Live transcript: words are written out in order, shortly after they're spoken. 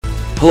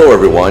Hello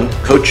everyone,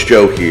 Coach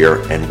Joe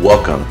here, and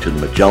welcome to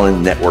the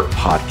Magellan Network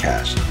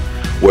Podcast,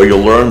 where you'll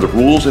learn the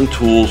rules and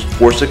tools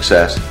for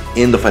success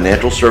in the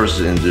financial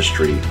services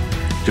industry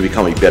to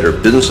become a better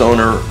business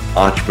owner,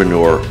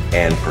 entrepreneur,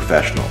 and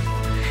professional.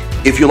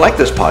 If you like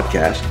this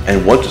podcast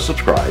and want to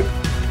subscribe,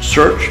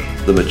 search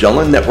the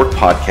Magellan Network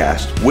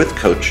Podcast with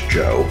Coach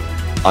Joe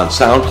on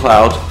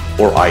SoundCloud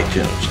or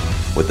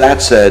iTunes. With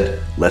that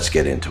said, let's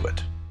get into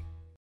it.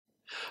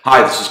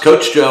 Hi, this is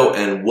Coach Joe,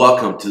 and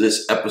welcome to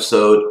this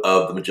episode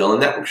of the Magellan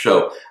Network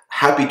Show.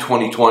 Happy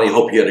 2020.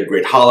 Hope you had a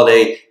great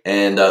holiday.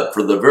 And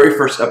for the very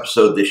first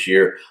episode this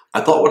year, I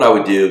thought what I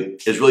would do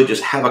is really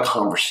just have a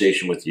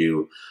conversation with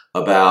you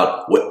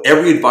about what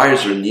every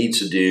advisor needs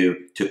to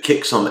do to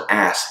kick some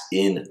ass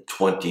in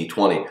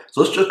 2020.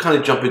 So let's just kind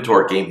of jump into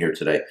our game here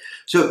today.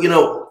 So,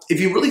 if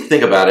you really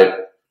think about it,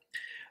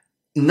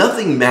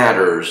 nothing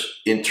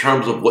matters in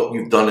terms of what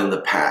you've done in the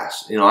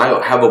past.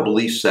 I have a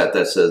belief set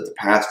that says the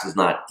past does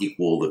not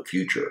equal the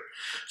future.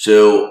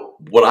 So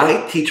what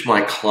I teach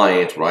my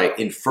clients, what I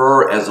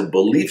infer as a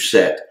belief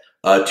set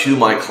to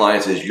my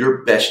clients is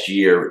your best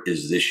year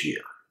is this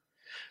year,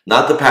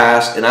 not the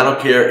past. And I don't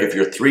care if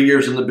you're 3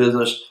 years in the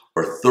business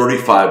or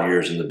 35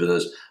 years in the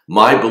business.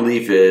 My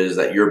belief is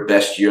that your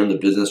best year in the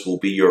business will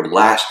be your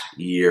last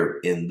year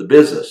in the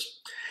business.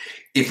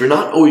 If you're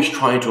not always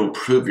trying to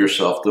improve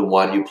yourself, then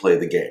why do you play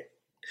the game?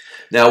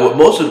 Now, what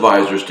most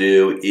advisors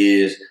do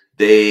is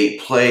they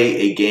play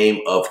a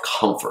game of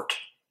comfort.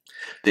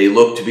 They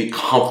look to be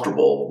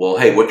comfortable. Well,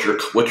 hey, what's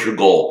your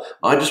goal?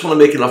 I just want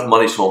to make enough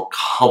money so I'm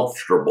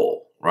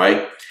comfortable,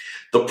 right?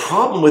 The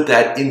problem with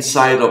that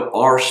inside of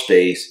our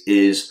space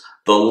is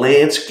the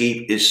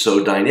landscape is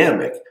so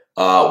dynamic.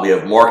 We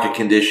have market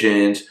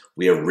conditions,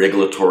 we have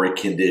regulatory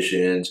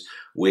conditions,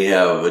 we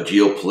have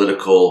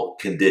geopolitical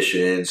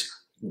conditions,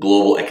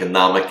 global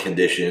economic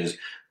conditions.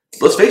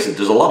 Let's face it,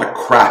 there's a lot of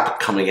crap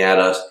coming at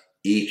us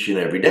each and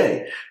every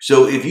day.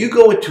 So if you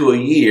go into a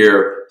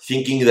year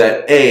thinking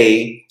that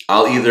A,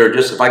 I'll either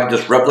if I can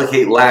just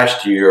replicate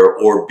last year,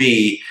 or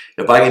B,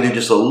 if I can do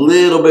just a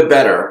little bit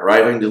better, right?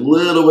 If I can do a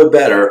little bit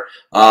better,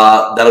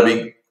 that'll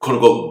be quote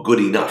unquote good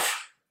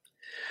enough.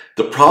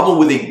 The problem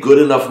with a good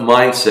enough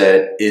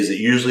mindset is it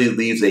usually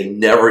leaves a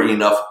never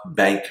enough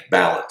bank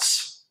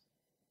balance.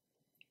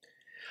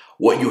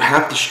 What you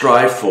have to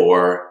strive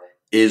for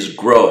is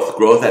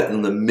growth at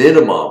the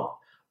minimum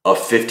of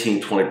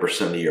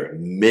 15-20% a year,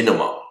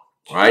 minimum,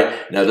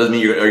 right? Now,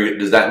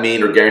 does that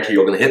mean or guarantee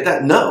you're going to hit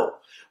that? No.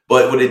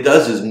 But what it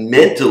does is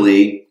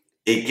mentally,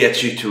 it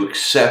gets you to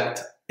accept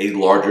a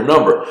larger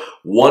number.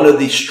 One of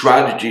the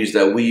strategies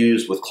that we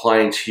use with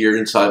clients here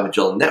inside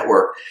Magellan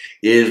Network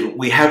is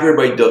we have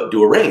everybody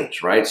do a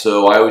range, right?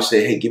 So I always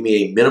say, hey, give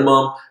me a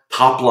minimum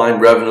top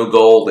line revenue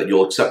goal that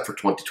you'll accept for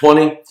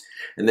 2020,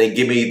 and then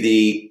give me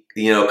the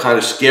kind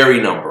of scary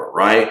number,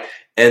 right?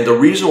 And the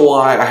reason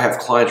why I have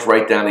clients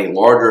write down a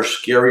larger,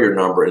 scarier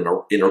number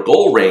in a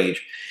goal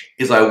range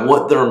is I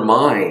want their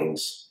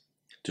minds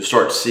to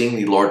start seeing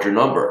the larger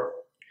number.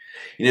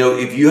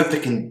 If you have to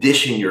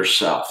condition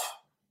yourself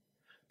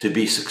to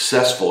be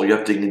successful, you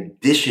have to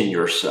condition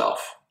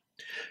yourself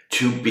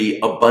to be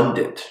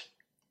abundant.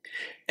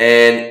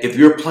 And if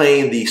you're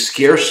playing the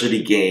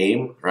scarcity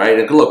game, right?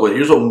 And look,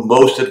 here's what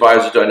most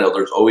advisors do. I know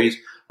there's always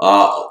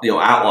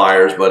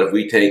outliers, but if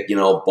we take,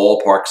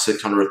 ballpark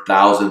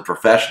 600,000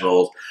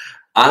 professionals,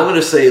 I'm going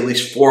to say at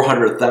least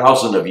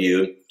 400,000 of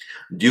you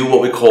do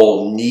what we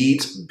call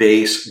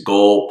needs-based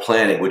goal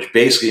planning, which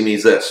basically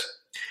means this.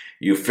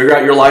 You figure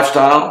out your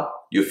lifestyle,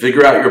 you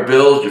figure out your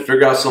bills, you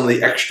figure out some of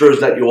the extras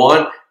that you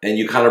want, and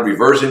you kind of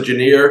reverse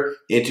engineer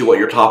into what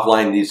your top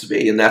line needs to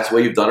be. And that's the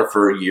way you've done it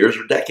for years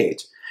or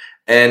decades.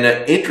 And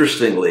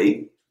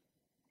interestingly,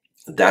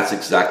 that's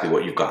exactly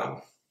what you've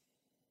gotten.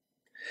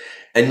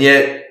 And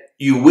yet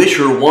you wish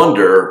or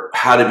wonder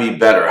how to be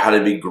better, how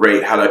to be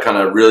great, how to kind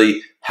of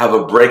really have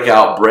a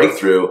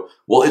breakthrough.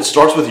 Well, it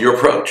starts with your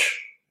approach.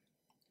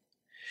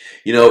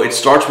 It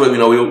starts with,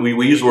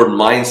 we use the word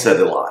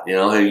mindset a lot.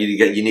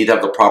 You need to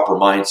have the proper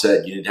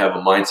mindset. You need to have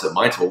a mindset.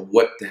 Well,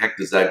 what the heck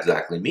does that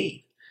exactly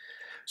mean?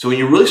 So when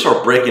you really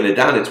start breaking it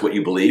down, it's what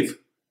you believe.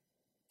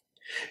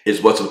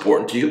 It's what's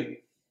important to you.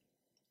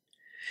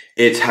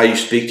 It's how you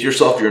speak to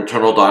yourself, your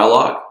internal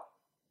dialogue.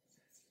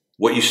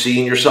 What you see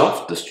in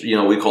yourself, this,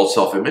 we call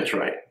self-image,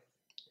 right?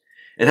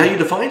 And how you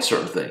define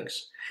certain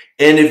things.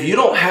 And if you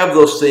don't have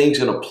those things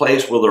in a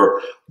place where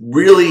they're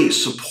really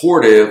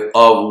supportive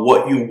of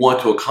what you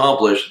want to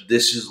accomplish,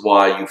 this is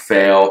why you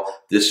fail.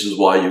 This is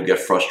why you get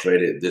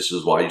frustrated. This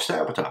is why you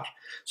sabotage.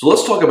 So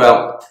let's talk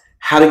about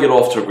how to get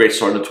off to a great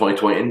start in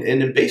 2020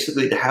 and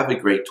basically to have a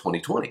great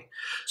 2020.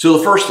 So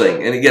the first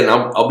thing, and again,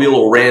 I'll be a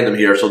little random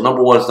here. So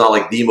number one is not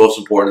like the most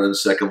important, and then the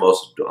second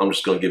most, I'm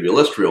just going to give you a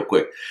list real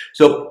quick.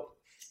 So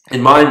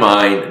in my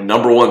mind,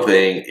 number one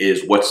thing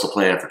is what's the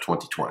plan for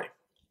 2020?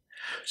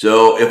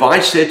 So if I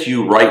said to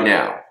you right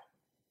now,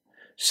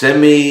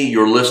 send me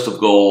your list of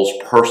goals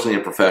personally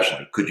and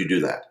professionally, could you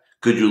do that?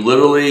 Could you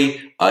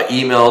literally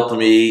email it to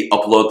me,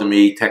 upload to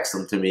me, text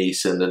them to me,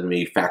 send them to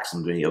me, fax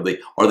them to me?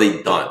 Are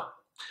they done?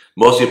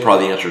 Most of you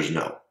probably the answer is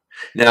no.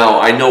 Now,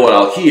 I know what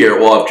I'll hear.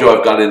 Well, if Joe,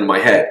 I've got it in my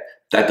head.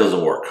 That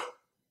doesn't work.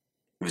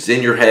 If it's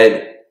in your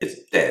head,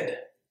 it's dead.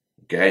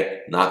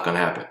 Okay? Not going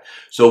to happen.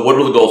 So what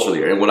are the goals for the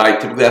year? And what I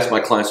typically ask my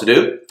clients to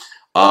do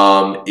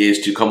is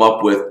to come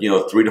up with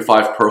 3 to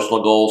 5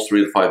 personal goals,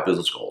 3 to 5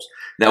 business goals.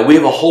 Now, we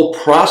have a whole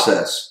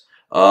process,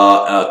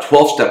 a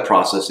 12-step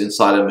process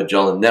inside of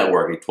Magellan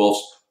Network, a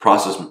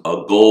 12-process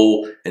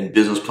goal and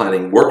business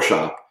planning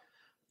workshop.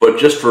 But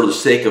just for the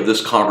sake of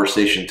this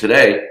conversation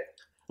today, at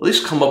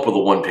least come up with a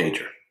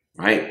one-pager,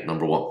 right?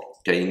 Number one.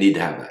 Okay, you need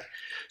to have that.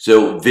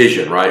 So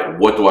vision, right?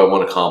 What do I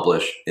want to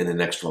accomplish in the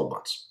next 12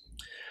 months?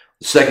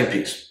 The second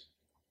piece,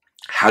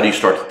 how do you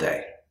start the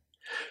day?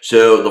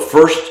 So the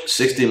first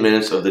 60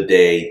 minutes of the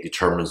day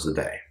determines the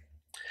day.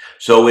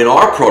 So in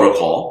our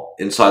protocol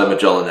inside of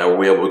Magellan Network,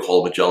 we have what we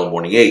call Magellan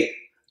Morning 8.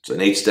 It's an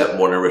 8-step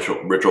morning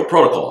ritual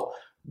protocol.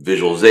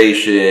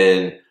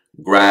 Visualization,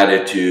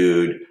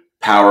 gratitude,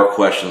 power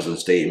questions and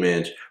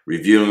statements,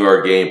 reviewing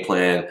our game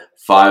plan,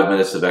 5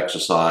 minutes of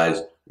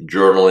exercise,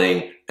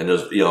 journaling, and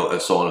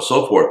and so on and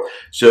so forth.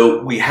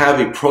 So we have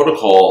a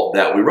protocol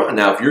that we run.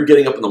 Now, if you're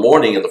getting up in the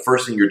morning and the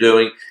first thing you're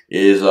doing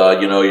is,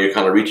 you're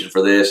kind of reaching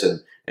for this,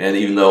 and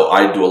even though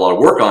I do a lot of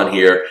work on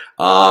here,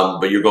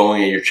 but you're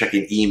going and you're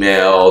checking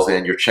emails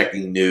and you're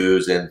checking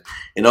news, and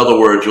in other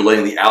words, you're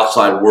letting the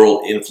outside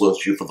world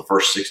influence you for the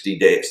first 60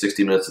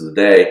 minutes of the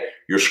day,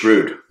 you're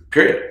screwed,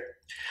 period.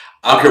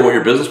 I don't care what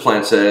your business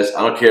plan says.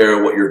 I don't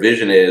care what your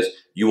vision is.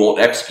 You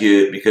won't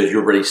execute because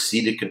you've already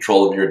ceded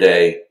control of your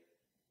day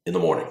in the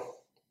morning.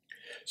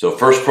 So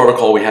first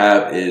protocol we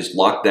have is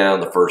lock down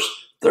the first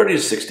 30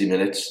 to 60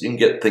 minutes. You can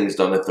get things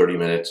done in 30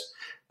 minutes.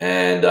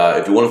 And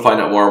if you want to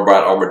find out more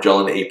about our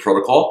Magellan 8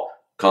 protocol,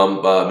 come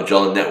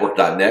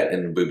MagellanNetwork.net,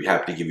 and we'll be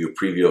happy to give you a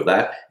preview of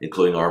that,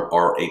 including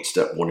our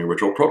 8-step morning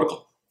ritual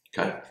protocol.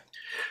 Okay,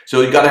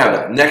 so you got to have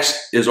that.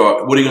 Next is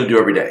what are you going to do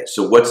every day?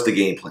 So what's the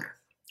game plan?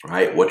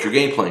 Right? What's your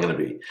game plan going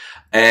to be?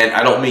 And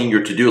I don't mean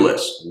your to-do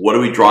list. What are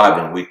we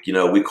driving?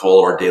 We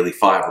call our Daily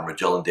 5 or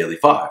Magellan Daily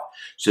 5.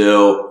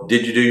 So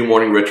did you do your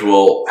morning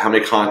ritual? How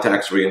many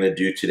contacts are we going to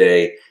do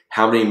today?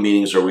 How many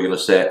meetings are we going to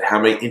set? How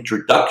many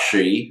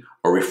introductory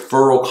or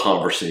referral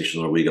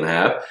conversations are we going to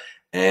have?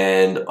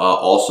 And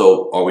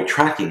also, are we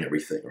tracking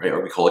everything, right?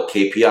 Or we call it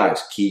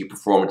KPIs, key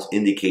performance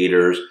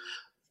indicators.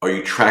 Are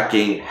you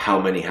tracking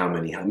how many,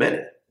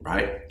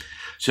 right?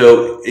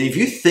 So if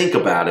you think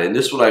about it, and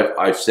this is what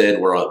I've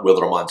said,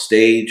 whether I'm on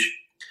stage,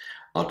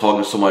 I'm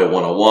talking to somebody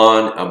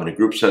one-on-one, I'm in a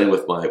group setting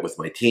with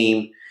my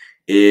team,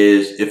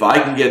 is if I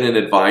can get an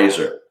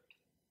advisor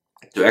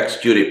to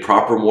execute a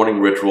proper morning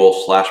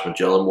ritual /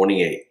 Magellan Morning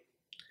 8,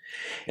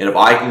 and if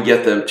I can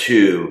get them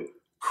to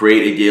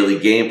create a daily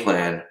game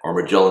plan or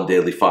Magellan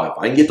Daily 5,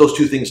 I can get those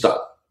 2 things done,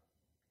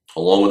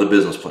 along with a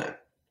business plan.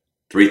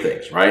 3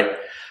 things, right?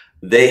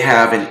 They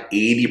have an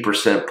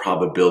 80%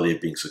 probability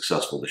of being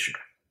successful this year.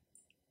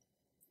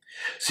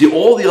 See,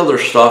 all the other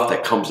stuff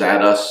that comes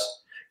at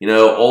us,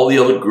 all the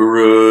other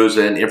gurus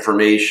and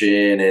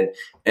information,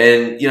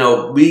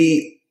 and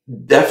we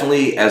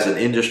definitely as an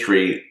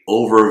industry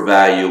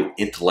overvalue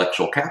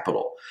intellectual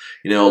capital.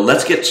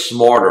 Let's get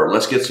smarter.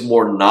 Let's get some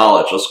more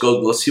knowledge.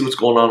 Let's see what's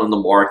going on in the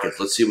market.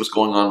 Let's see what's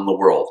going on in the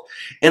world.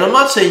 And I'm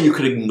not saying you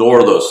could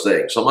ignore those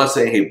things. I'm not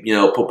saying,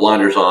 hey, put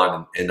blinders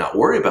on and not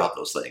worry about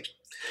those things.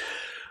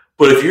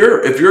 But if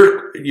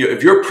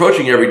you're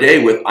approaching every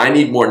day with, I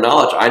need more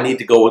knowledge, I need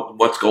to go with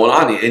what's going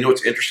on. And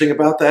what's interesting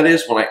about that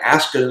is when I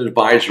ask an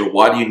advisor,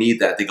 why do you need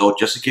that? They go,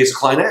 just in case a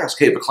client asks.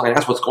 Hey, if a client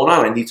asks what's going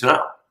on, I need to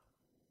know.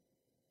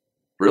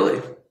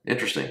 Really?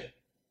 Interesting.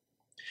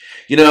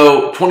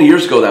 20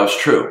 years ago, that was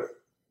true,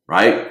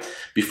 right?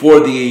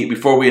 Before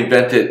we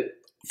invented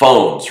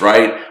phones,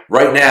 right?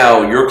 Right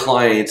now, your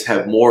clients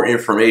have more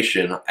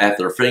information at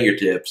their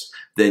fingertips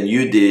than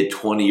you did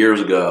 20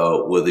 years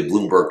ago with a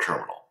Bloomberg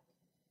terminal.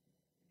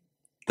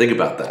 Think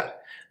about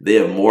that. They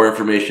have more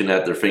information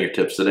at their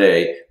fingertips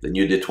today than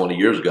you did 20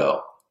 years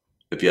ago,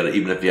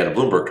 even if you had a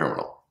Bloomberg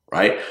terminal,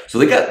 right? So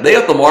they got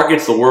the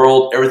markets, the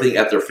world, everything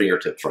at their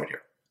fingertips right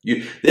here.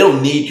 They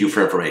don't need you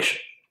for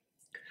information.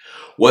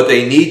 What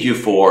they need you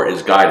for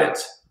is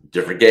guidance.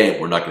 Different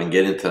game. We're not going to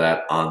get into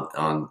that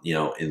on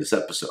in this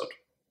episode.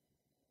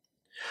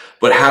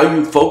 But how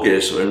you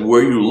focus and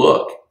where you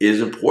look is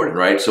important,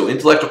 right? So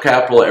intellectual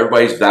capital,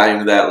 everybody's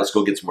valuing that. Let's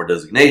go get some more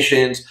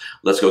designations.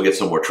 Let's go get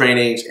some more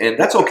trainings. And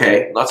that's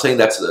okay. I'm not saying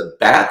that's a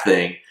bad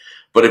thing.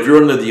 But if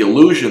you're under the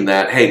illusion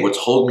that, hey, what's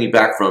holding me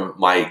back from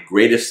my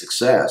greatest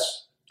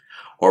success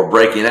or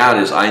breaking out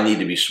is I need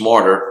to be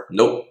smarter.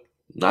 Nope,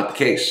 not the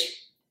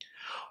case.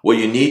 What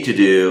you need to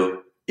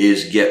do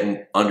is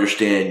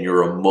understand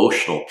your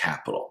emotional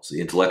capital. So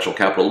the intellectual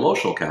capital,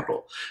 emotional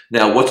capital.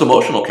 Now, what's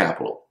emotional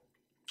capital?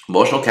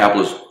 Emotional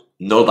capital is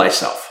know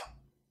thyself,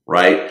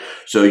 right?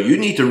 So you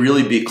need to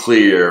really be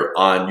clear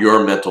on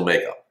your mental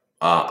makeup.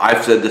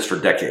 I've said this for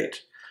decades.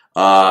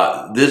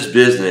 This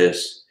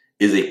business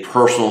is a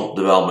personal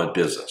development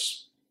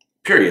business,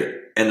 period.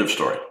 End of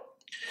story.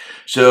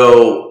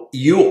 So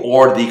you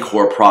are the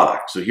core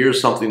product. So here's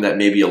something that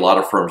maybe a lot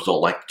of firms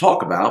don't like to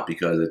talk about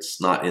because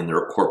it's not in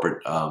their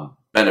corporate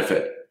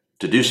benefit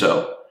to do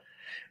so.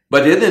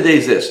 But at the end of the day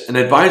is this, an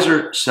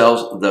advisor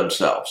sells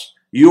themselves.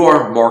 You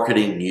are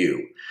marketing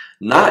you,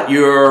 not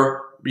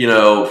your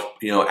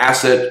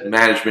asset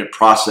management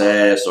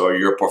process or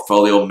your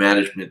portfolio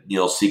management,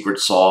 secret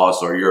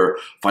sauce or your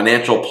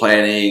financial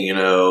planning,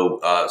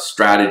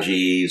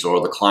 strategies or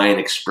the client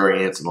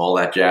experience and all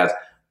that jazz.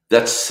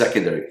 That's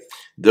secondary.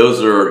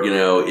 Those are,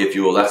 if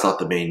you will, that's not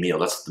the main meal.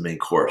 That's the main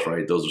course,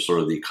 right? Those are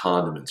sort of the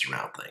condiments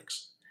around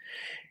things.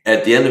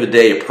 At the end of the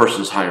day, a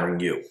person's hiring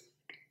you.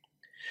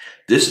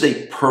 This is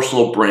a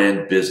personal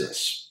brand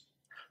business.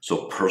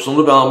 So personal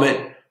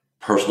development,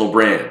 personal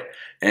brand.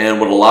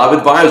 And what a lot of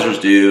advisors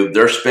do,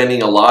 they're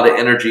spending a lot of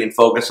energy and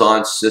focus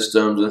on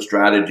systems and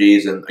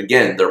strategies. And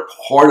again, they're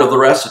part of the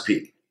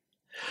recipe.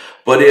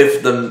 But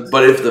if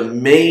the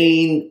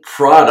main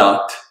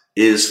product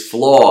is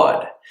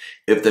flawed,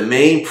 if the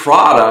main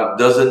product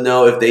doesn't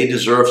know if they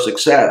deserve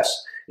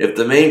success, if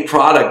the main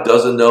product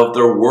doesn't know if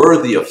they're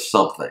worthy of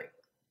something,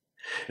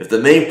 if the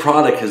main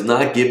product has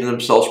not given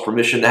themselves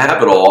permission to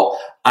have it all,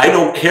 I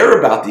don't care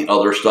about the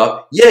other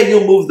stuff. Yeah,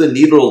 you'll move the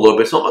needle a little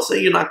bit. So I'm not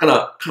saying you're not going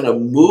to kind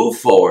of move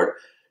forward.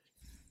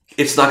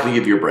 It's not going to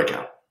give you a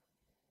breakout.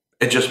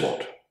 It just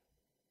won't.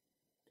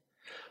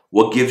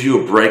 What gives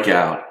you a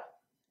breakout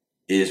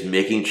is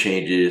making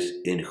changes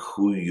in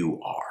who you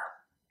are.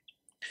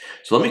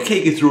 So let me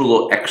take you through a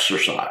little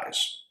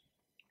exercise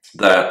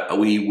that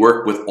we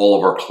work with all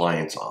of our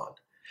clients on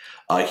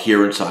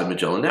here inside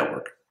Magellan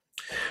Network.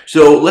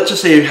 So let's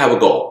just say you have a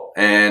goal,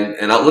 and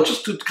let's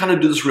just kind of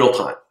do this real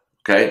time.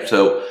 Okay,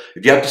 so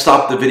if you have to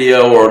stop the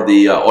video or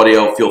the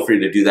audio, feel free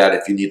to do that.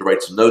 If you need to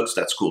write some notes,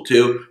 that's cool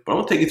too. But I'm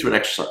going to take you through an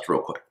exercise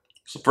real quick.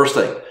 So first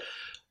thing,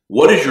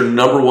 what is your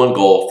number one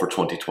goal for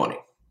 2020?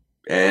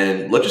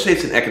 And let's just say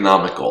it's an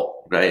economic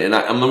goal, right? And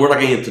we're not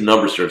getting into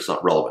numbers here; it's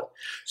not relevant.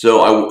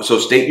 So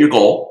state your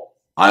goal.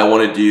 I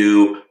want to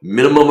do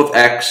minimum of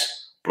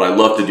X, but I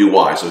love to do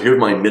Y. So here's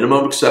my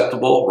minimum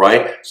acceptable,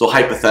 right? So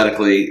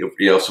hypothetically,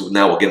 so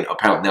now we'll get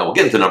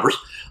into numbers.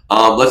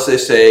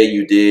 Let's say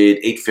you did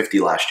 850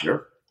 last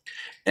year,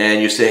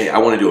 and you say, hey, I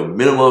want to do a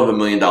minimum of $1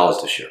 million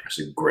this year. I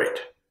said, great.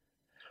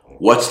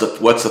 What's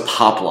the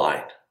top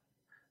line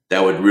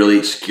that would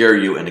really scare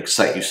you and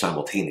excite you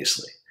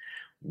simultaneously?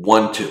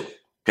 1, 2.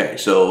 Okay,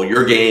 so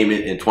your game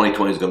in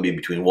 2020 is going to be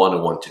between 1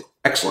 and 1, 2.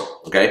 Excellent.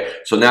 Okay,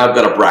 so now I've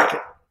got a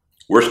bracket.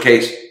 Worst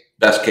case,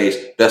 best case.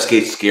 Best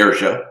case scares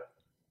you.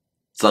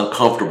 It's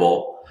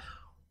uncomfortable.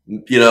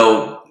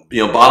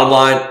 Bottom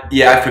line,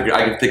 yeah, I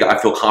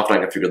feel confident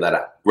I can figure that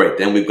out. Great,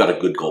 then we've got a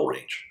good goal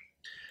range.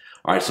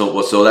 All right,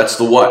 so that's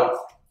the what.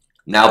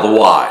 Now the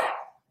why.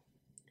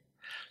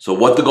 So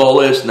what the goal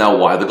is, now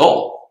why the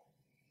goal.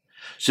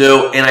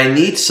 So, and I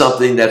need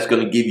something that's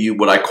going to give you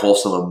what I call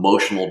some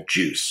emotional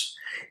juice.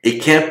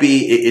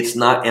 It's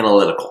not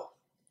analytical.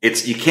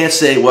 You can't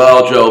say,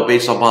 well, Joe,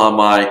 based upon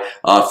my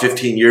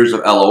 15 years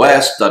of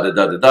LOS,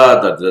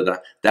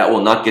 that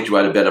will not get you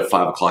out of bed at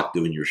 5 o'clock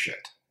doing your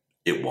shit.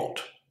 It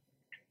won't.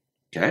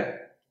 Okay?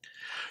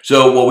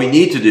 So what we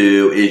need to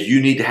do is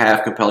you need to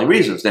have compelling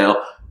reasons.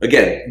 Now,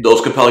 again,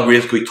 those compelling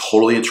reasons could be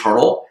totally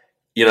internal.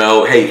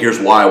 Hey, here's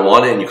why I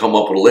want it, and you come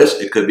up with a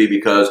list. It could be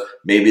because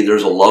maybe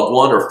there's a loved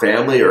one or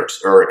family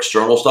or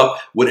external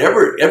stuff.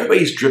 Whatever,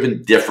 everybody's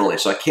driven differently.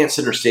 So I can't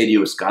sit there and say to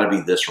you, it's got to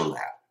be this or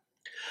that.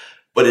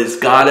 But it's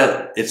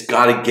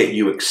gotta get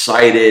you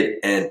excited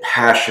and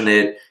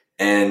passionate.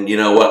 And you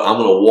know what? I'm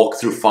going to walk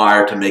through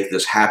fire to make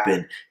this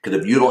happen. Because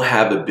if you don't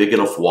have a big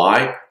enough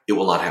why, it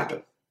will not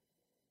happen.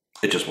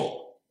 It just won't.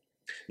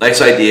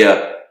 Nice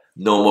idea,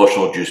 no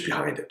emotional juice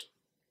behind it.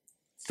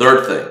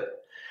 Third thing,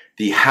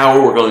 the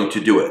how we're going to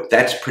do it.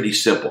 That's pretty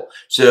simple.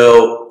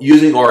 So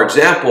using our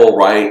example,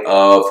 right,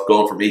 of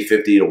going from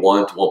 850 to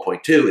 1 to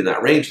 1.2 in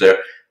that range there,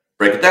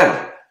 break it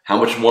down. How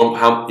much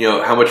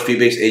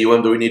fee-based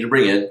AUM do we need to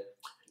bring in?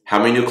 How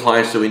many new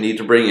clients do we need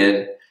to bring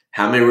in?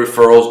 How many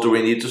referrals do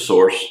we need to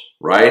source,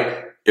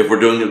 right? If we're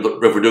doing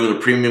the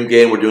premium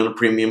game, we're doing the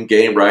premium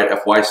game, right?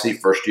 FYC,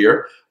 first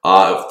year,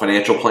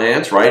 financial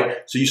plans, right?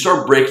 So you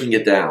start breaking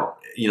it down,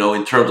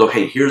 in terms of,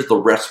 hey, here's the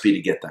recipe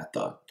to get that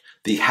done.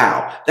 The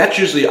how. That's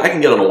usually, I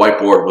can get on a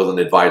whiteboard with an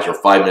advisor,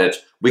 5 minutes.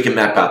 We can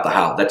map out the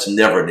how. That's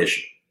never an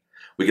issue.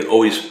 We can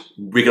always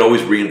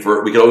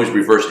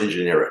reverse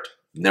engineer it.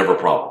 Never a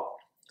problem.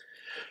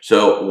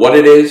 So what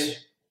it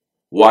is,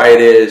 why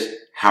it is,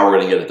 how we're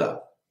going to get it done.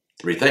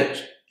 3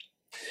 things.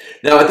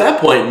 Now, at that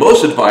point,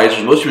 most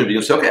advisors, most human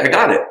beings say, okay, I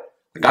got it.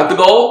 I got the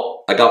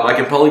goal. I got my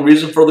compelling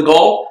reason for the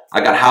goal.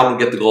 I got how to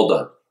get the goal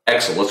done.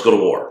 Excellent. Let's go to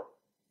war.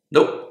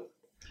 Nope.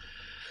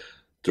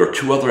 There are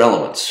 2 other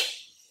elements.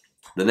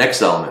 The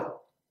next element,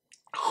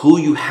 who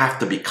you have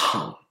to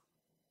become.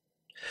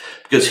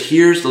 Because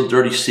here's the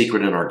dirty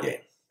secret in our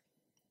game.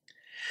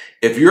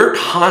 If your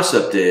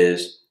concept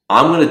is,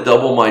 I'm going to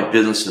double my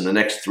business in the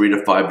next 3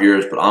 to 5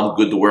 years, but I'm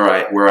good to where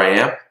I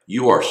am,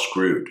 you are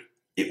screwed.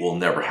 It will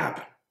never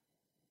happen.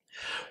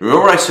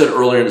 Remember I said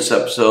earlier in this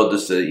episode,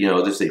 this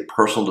is a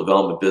personal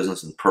development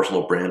business and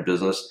personal brand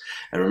business.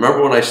 And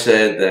remember when I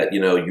said that,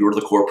 you're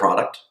the core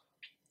product?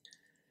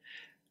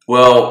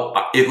 Well,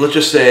 let's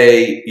just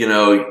say,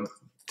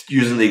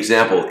 using the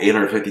example,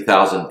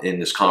 $850,000 in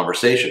this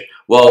conversation.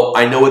 Well,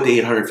 I know what the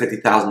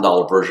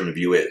 $850,000 version of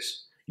you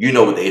is. You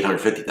know what the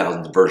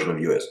 $850,000 version of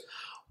you is.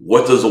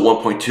 What does the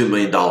 $1.2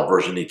 million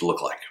version need to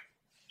look like?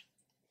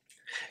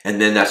 And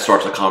then that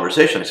starts a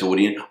conversation. I said, what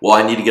do you need? Well,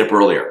 I need to get up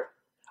earlier.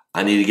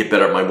 I need to get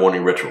better at my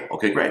morning ritual.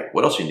 Okay, great.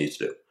 What else do you need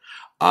to do?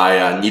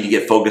 I need to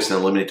get focused and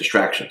eliminate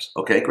distractions.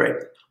 Okay, great.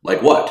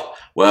 Like what?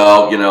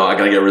 Well, I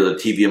got to get rid of the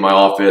TV in my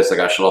office. I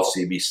got to shut off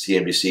CBC,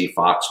 NBC,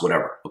 Fox,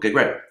 whatever. Okay,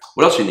 great.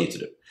 What else do you need to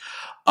do?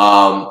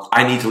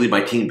 I need to lead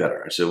my team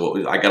better. I said,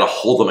 well, I got to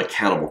hold them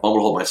accountable. If I'm going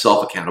to hold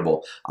myself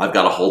accountable, I've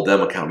got to hold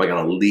them accountable. I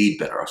got to lead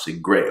better. I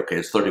said, great. Okay,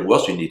 it's 30. What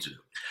else do you need to do?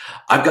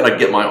 I've got to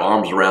get my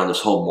arms around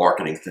this whole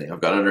marketing thing.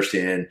 I've got to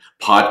understand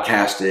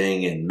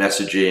podcasting and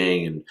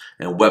messaging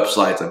and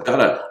websites.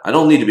 I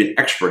don't need to be an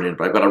expert in it,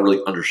 but I've got to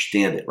really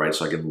understand it, right?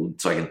 So I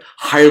can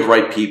hire the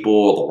right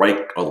people,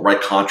 the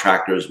right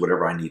contractors,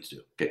 whatever I need to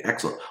do. Okay,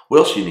 excellent. What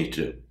else do you need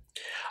to do?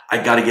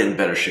 I got to get in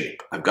better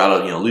shape. I've got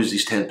to, lose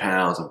these 10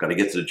 pounds. I've got to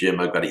get to the gym.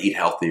 I've got to eat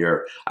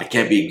healthier. I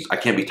can't be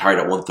tired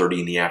at 1:30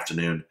 in the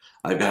afternoon.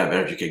 I've got to have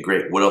energy. Okay,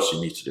 great. What else do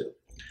you need to do?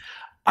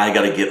 I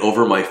got to get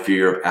over my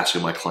fear of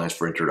asking my clients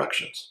for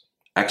introductions.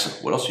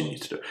 Excellent. What else do you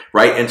need to do?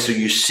 Right? And so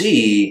you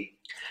see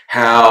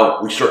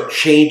how we start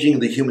changing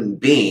the human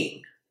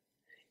being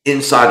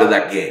inside of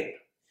that game,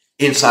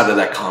 inside of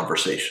that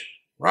conversation,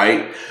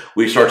 right?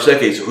 We start saying,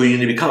 okay, so who do you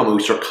need to become? And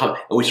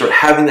we start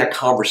having that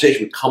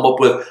conversation. We come up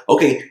with,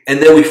 okay,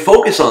 and then we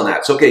focus on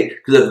that. So, okay,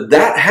 because if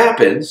that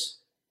happens,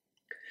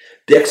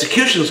 the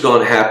execution is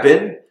going to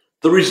happen.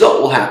 The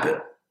result will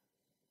happen.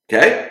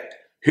 Okay?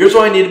 Here's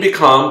what I need to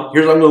become.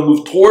 Here's what I'm going to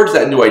move towards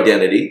that new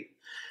identity.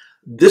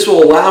 This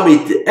will allow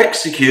me to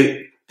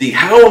execute the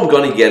how I'm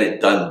going to get it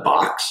done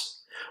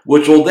box,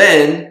 which will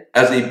then,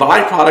 as a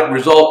byproduct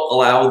result,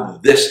 allow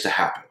this to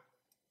happen.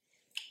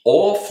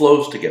 All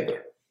flows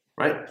together,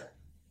 right?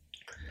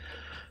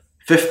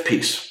 Fifth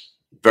piece,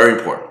 very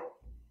important.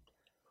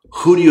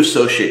 Who do you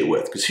associate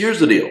with? Because here's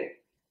the deal.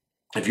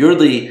 If you're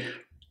the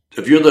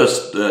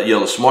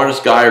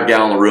smartest guy or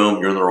gal in the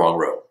room, you're in the wrong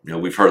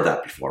room. We've heard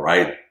that before,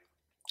 right?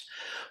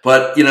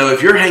 But,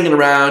 if you're hanging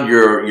around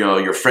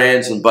your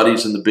friends and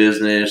buddies in the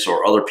business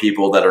or other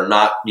people that are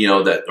not,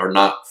 that are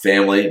not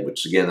family,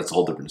 which again, that's a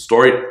whole different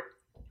story.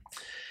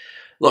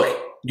 Look,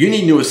 you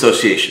need new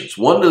associations.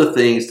 One of the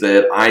things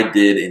that I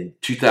did in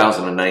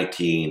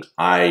 2019,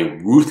 I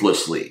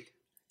ruthlessly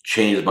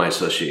changed my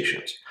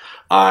associations.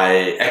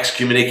 I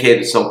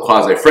excommunicated some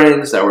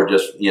quasi-friends that were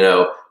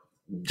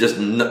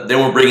they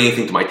weren't bringing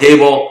anything to my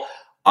table.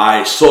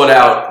 I sought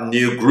out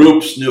new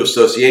groups, new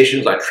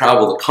associations. I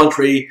traveled the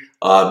country,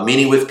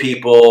 meeting with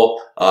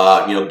people,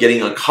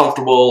 getting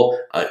uncomfortable,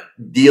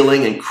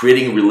 dealing and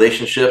creating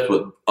relationships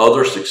with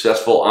other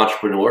successful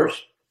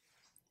entrepreneurs.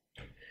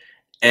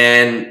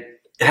 And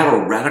it had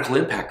a radical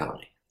impact on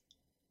me.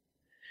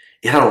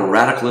 It had a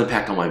radical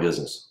impact on my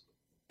business,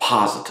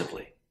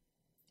 positively.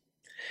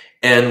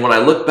 And when I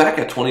look back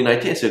at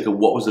 2019, I said, okay,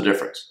 what was the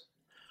difference?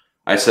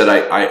 I said,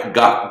 I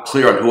got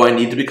clear on who I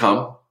need to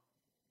become.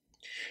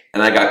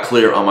 And I got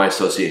clear on my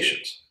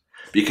associations.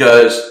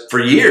 Because for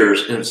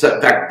years, in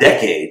fact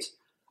decades,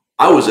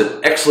 I was an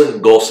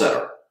excellent goal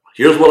setter.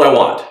 Here's what I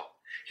want.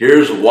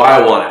 Here's why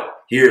I want it.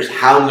 Here's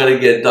how I'm going to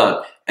get it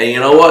done. And you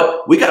know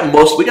what? We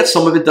got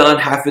some of it done,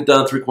 half of it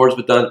done, 3/4 of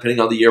it done, depending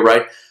on the year,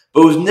 right?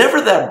 But it was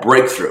never that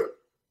breakthrough.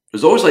 It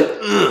was always like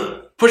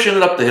pushing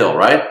it up the hill,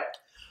 right?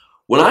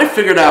 When I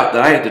figured out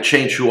that I had to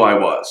change who I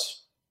was,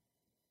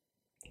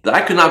 that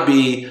I could not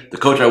be the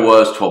coach I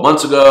was 12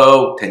 months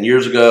ago, 10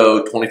 years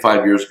ago,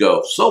 25 years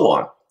ago, so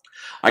on.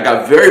 I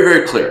got very,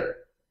 very clear.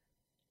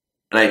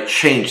 And I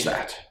changed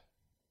that.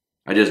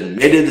 I just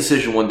made a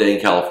decision one day in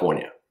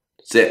California.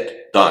 That's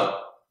it. Done.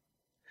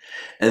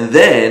 And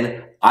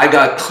then I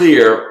got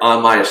clear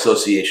on my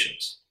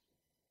associations.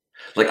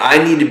 Like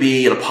I need to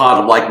be in a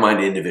pod of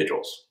like-minded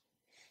individuals.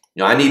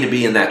 I need to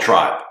be in that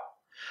tribe.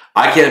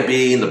 I can't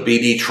be in the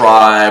BD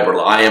tribe or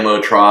the IMO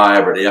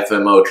tribe or the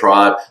FMO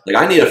tribe. Like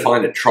I need to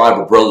find a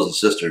tribe of brothers and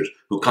sisters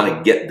who kind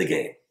of get the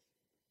game.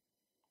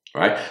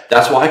 Right?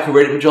 That's why I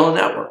created Magellan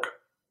Network.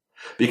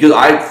 Because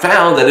I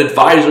found that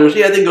advisors,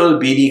 they can go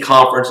to BD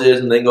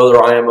conferences and they can go to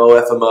their IMO,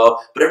 FMO,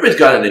 but everybody's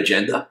got an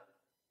agenda.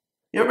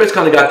 Everybody's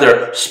kind of got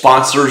their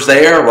sponsors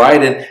there,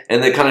 right?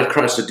 And they kind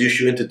of seduce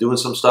you into doing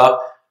some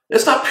stuff.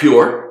 It's not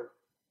pure.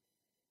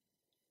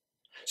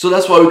 So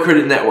that's why we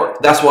created a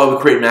network. That's why we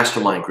create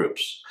mastermind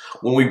groups.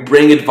 When we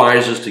bring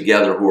advisors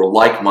together who are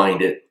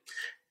like-minded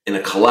in a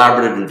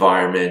collaborative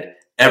environment,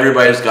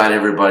 everybody's got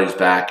everybody's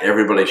back,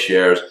 everybody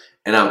shares.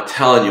 And I'm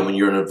telling you, when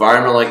you're in an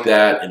environment like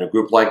that, in a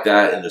group like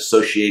that, in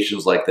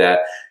associations like that,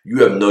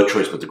 you have no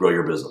choice but to grow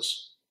your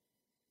business.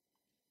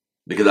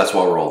 Because that's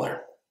why we're all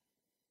there.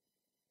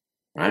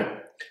 Right?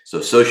 So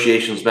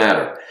associations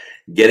matter.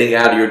 Getting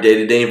out of your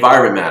day-to-day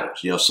environment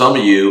matters. Some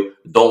of you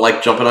don't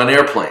like jumping on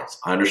airplanes.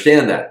 I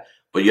understand that.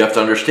 But you have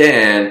to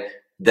understand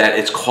that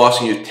it's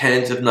costing you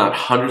tens, if not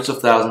hundreds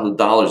of thousands of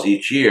dollars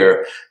each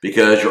year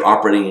because you're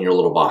operating in your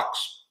little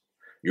box.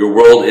 Your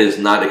world is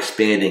not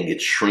expanding,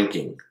 it's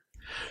shrinking.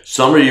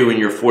 Some of you in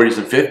your 40s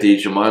and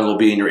 50s, you might as well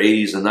be in your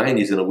 80s and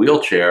 90s in a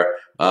wheelchair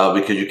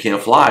because you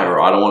can't fly, or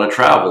I don't want to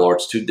travel, or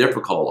it's too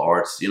difficult, or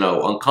it's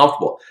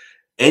uncomfortable.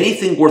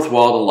 Anything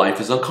worthwhile in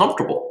life is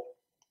uncomfortable.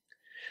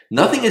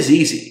 Nothing is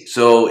easy.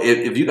 So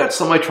if you got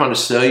somebody trying to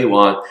sell you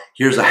on,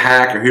 here's a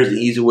hack or here's the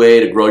easy way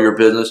to grow your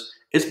business,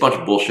 it's a bunch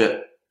of bullshit.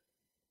 It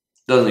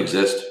doesn't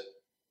exist.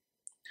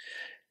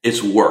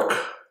 It's work.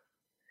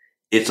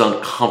 It's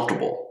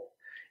uncomfortable.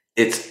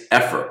 It's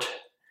effort.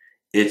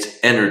 It's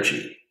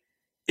energy.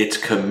 It's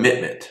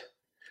commitment.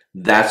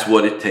 That's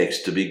what it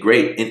takes to be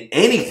great in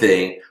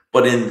anything.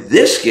 But in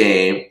this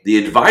game,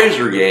 the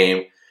advisor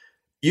game,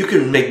 you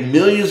can make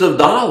millions of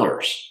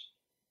dollars.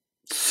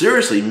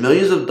 Seriously,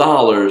 millions of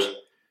dollars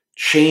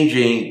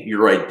changing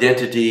your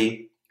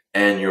identity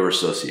and your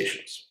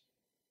associations.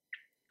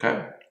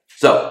 Okay?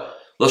 So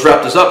let's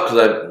wrap this up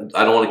because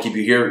I don't want to keep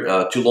you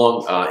here too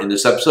long in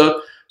this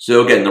episode.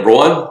 So again, number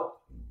one,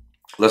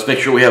 let's make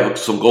sure we have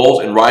some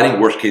goals in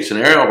writing, worst case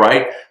scenario,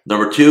 right?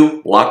 Number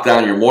two, lock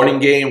down your morning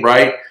game,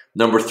 right?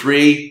 Number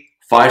three,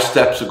 5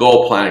 steps to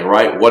goal planning,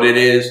 right? What it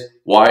is,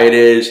 why it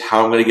is,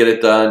 how I'm going to get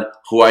it done,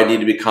 who I need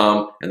to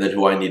become, and then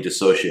who I need to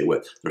associate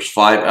with. There's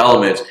 5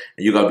 elements,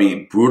 and you got to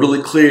be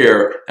brutally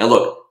clear. And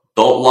look,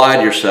 don't lie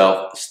to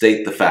yourself.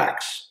 State the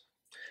facts.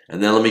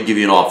 And then let me give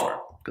you an offer.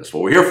 That's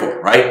what we're here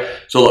for, right?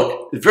 So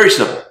look, it's very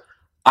simple.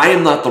 I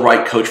am not the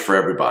right coach for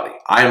everybody.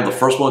 I am the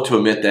first one to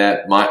admit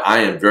that. I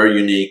am very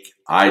unique.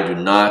 I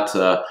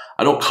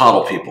don't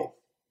coddle people,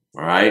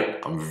 all right?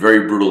 I'm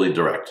very brutally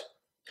direct.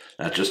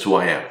 That's just who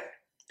I am.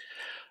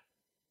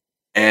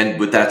 And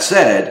with that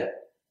said,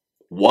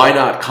 why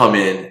not come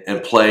in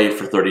and play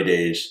for 30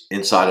 days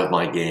inside of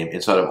my game,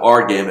 inside of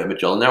our game at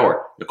Magellan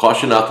Network? It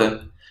costs you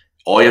nothing.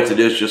 All you have to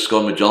do is just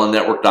go to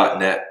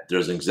MagellanNetwork.net.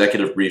 There's an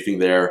executive briefing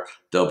there.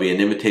 There'll be an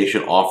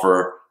invitation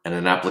offer and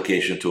an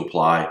application to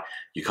apply.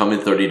 You come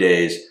in 30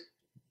 days.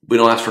 We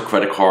don't ask for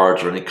credit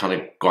cards or any kind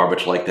of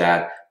garbage like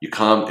that. You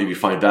come, if you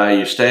find value,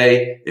 you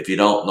stay. If you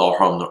don't, no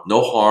harm,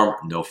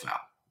 no foul.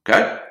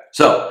 Okay?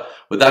 So,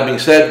 with that being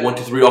said, 1,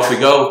 2, 3, off we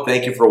go.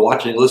 Thank you for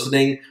watching and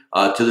listening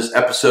to this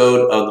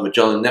episode of the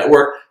Magellan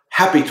Network.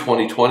 Happy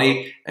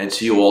 2020, and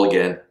see you all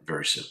again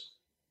very soon.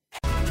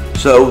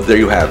 So there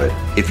you have it.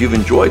 If you've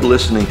enjoyed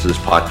listening to this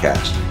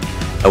podcast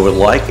and would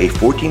like a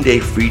 14-day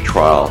free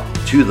trial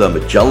to the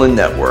Magellan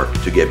Network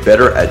to get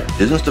better at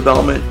business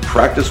development,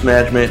 practice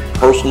management,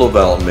 personal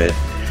development,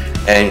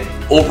 and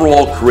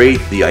overall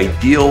create the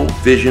ideal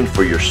vision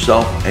for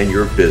yourself and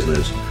your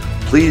business,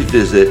 please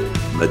visit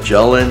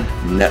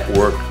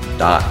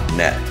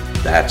MagellanNetwork.net.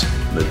 That's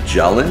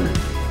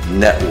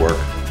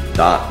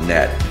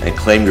MagellanNetwork.net and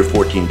claim your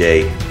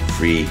 14-day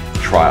free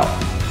trial.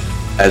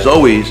 As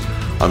always,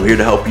 I'm here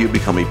to help you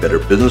become a better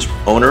business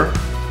owner,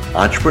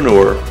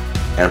 entrepreneur,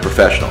 and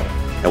professional.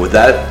 And with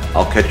that,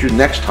 I'll catch you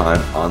next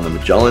time on the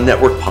Magellan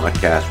Network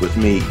podcast with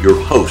me, your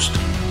host,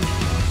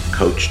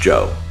 Coach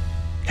Joe.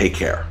 Take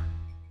care.